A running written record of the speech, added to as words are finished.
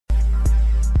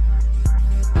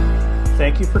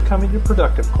Thank you for coming to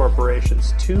Productive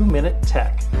Corporation's 2-Minute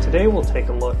Tech. Today we'll take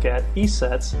a look at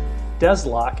ESET's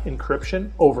DESlock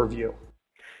Encryption Overview.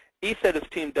 ESET has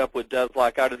teamed up with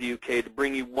DESlock out of the UK to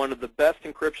bring you one of the best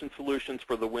encryption solutions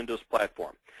for the Windows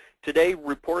platform. Today,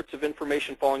 reports of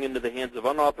information falling into the hands of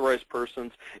unauthorized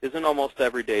persons is an almost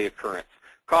everyday occurrence.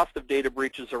 Cost of data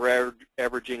breaches are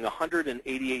averaging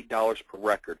 $188 per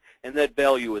record, and that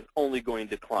value is only going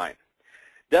to climb.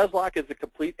 DESlock is a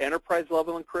complete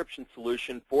enterprise-level encryption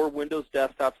solution for Windows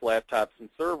desktops, laptops, and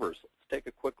servers. Let's take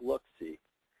a quick look-see.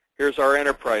 Here's our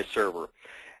enterprise server.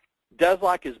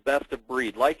 DESlock is best of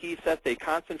breed. Like ESET, they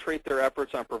concentrate their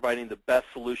efforts on providing the best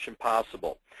solution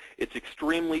possible. It's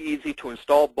extremely easy to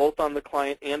install both on the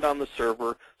client and on the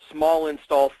server, small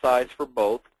install size for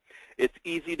both. It's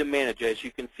easy to manage. As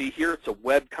you can see here, it's a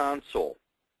web console.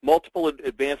 Multiple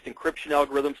advanced encryption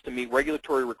algorithms to meet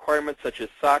regulatory requirements such as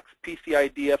SOX,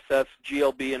 PCI DSS,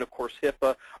 GLB, and of course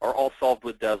HIPAA are all solved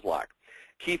with DESlock.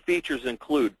 Key features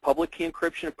include public key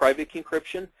encryption and private key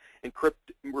encryption, encrypt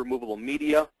removable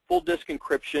media, full disk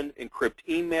encryption, encrypt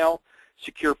email,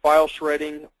 secure file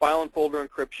shredding, file and folder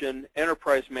encryption,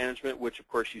 enterprise management, which of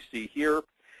course you see here,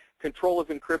 control of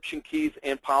encryption keys,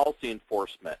 and policy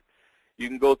enforcement. You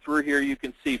can go through here, you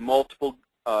can see multiple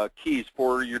keys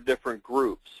for your different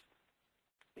groups.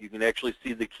 You can actually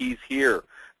see the keys here.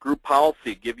 Group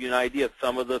policy, give you an idea of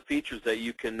some of the features that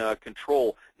you can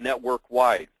control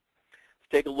network-wide. Let's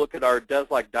take a look at our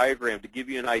DESlock diagram to give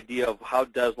you an idea of how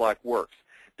DESlock works.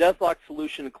 DESlock's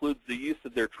solution includes the use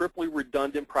of their triply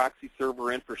redundant proxy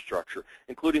server infrastructure,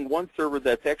 including one server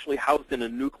that's actually housed in a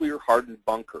nuclear-hardened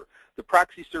bunker. The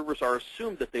proxy servers are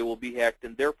assumed that they will be hacked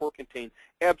and therefore contain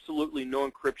absolutely no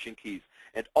encryption keys,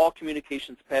 and all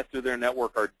communications passed through their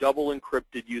network are double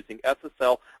encrypted using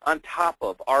SSL on top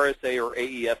of RSA or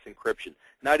AES encryption.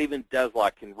 Not even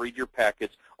DESlock can read your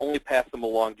packets, only pass them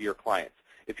along to your clients.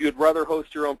 If you would rather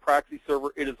host your own proxy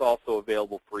server, it is also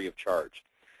available free of charge.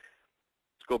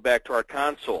 Let's go back to our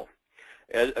console.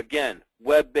 Again,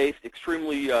 web-based,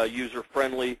 extremely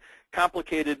user-friendly.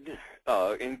 Complicated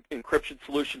encryption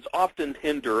solutions often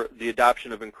hinder the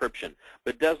adoption of encryption,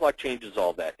 but DESlock changes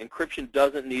all that. Encryption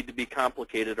doesn't need to be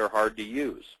complicated or hard to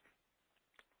use.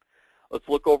 Let's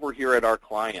look over here at our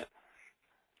client.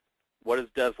 What does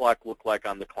DESlock look like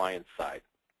on the client side?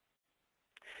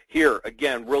 Here,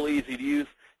 again, really easy to use,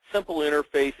 simple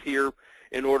interface here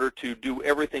in order to do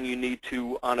everything you need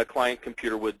to on a client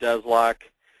computer with DESlock.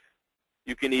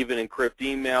 You can even encrypt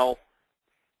email.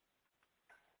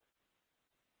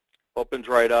 Opens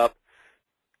right up.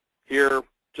 Here,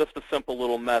 just a simple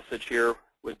little message here.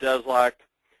 With DESlock,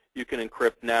 you can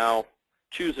encrypt now,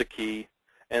 choose a key,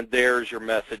 and there's your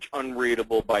message,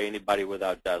 unreadable by anybody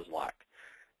without DESlock.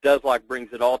 DESlock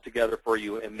brings it all together for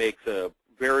you and makes a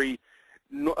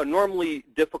normally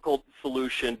difficult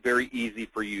solution very easy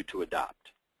for you to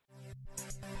adopt.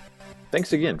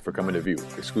 Thanks again for coming to view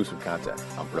exclusive content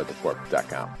on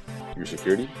ProductiveCorp.com, your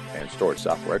security and storage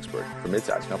software expert for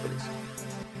mid-sized companies.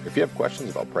 If you have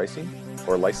questions about pricing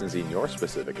or licensing your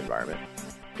specific environment,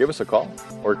 give us a call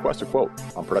or request a quote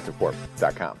on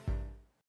ProductiveCorp.com.